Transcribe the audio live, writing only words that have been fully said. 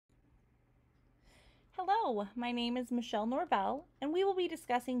Hello, my name is Michelle Norvell, and we will be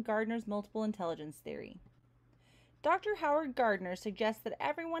discussing Gardner's multiple intelligence theory. Dr. Howard Gardner suggests that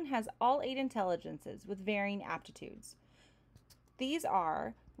everyone has all 8 intelligences with varying aptitudes. These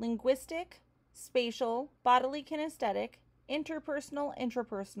are linguistic, spatial, bodily kinesthetic, interpersonal,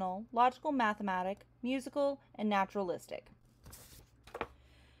 intrapersonal, logical mathematic, musical, and naturalistic.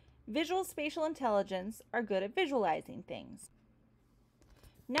 Visual spatial intelligence are good at visualizing things.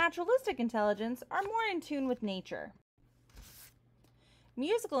 Naturalistic intelligence are more in tune with nature.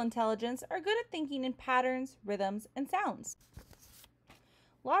 Musical intelligence are good at thinking in patterns, rhythms, and sounds.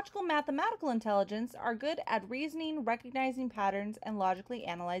 Logical mathematical intelligence are good at reasoning, recognizing patterns, and logically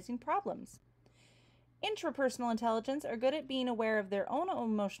analyzing problems. Intrapersonal intelligence are good at being aware of their own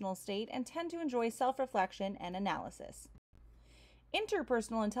emotional state and tend to enjoy self-reflection and analysis.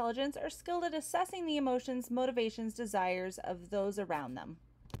 Interpersonal intelligence are skilled at assessing the emotions, motivations, desires of those around them.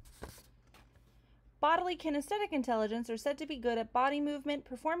 Bodily kinesthetic intelligence are said to be good at body movement,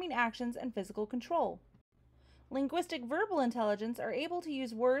 performing actions, and physical control. Linguistic verbal intelligence are able to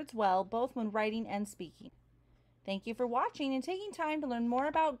use words well both when writing and speaking. Thank you for watching and taking time to learn more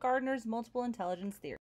about Gardner's multiple intelligence theory.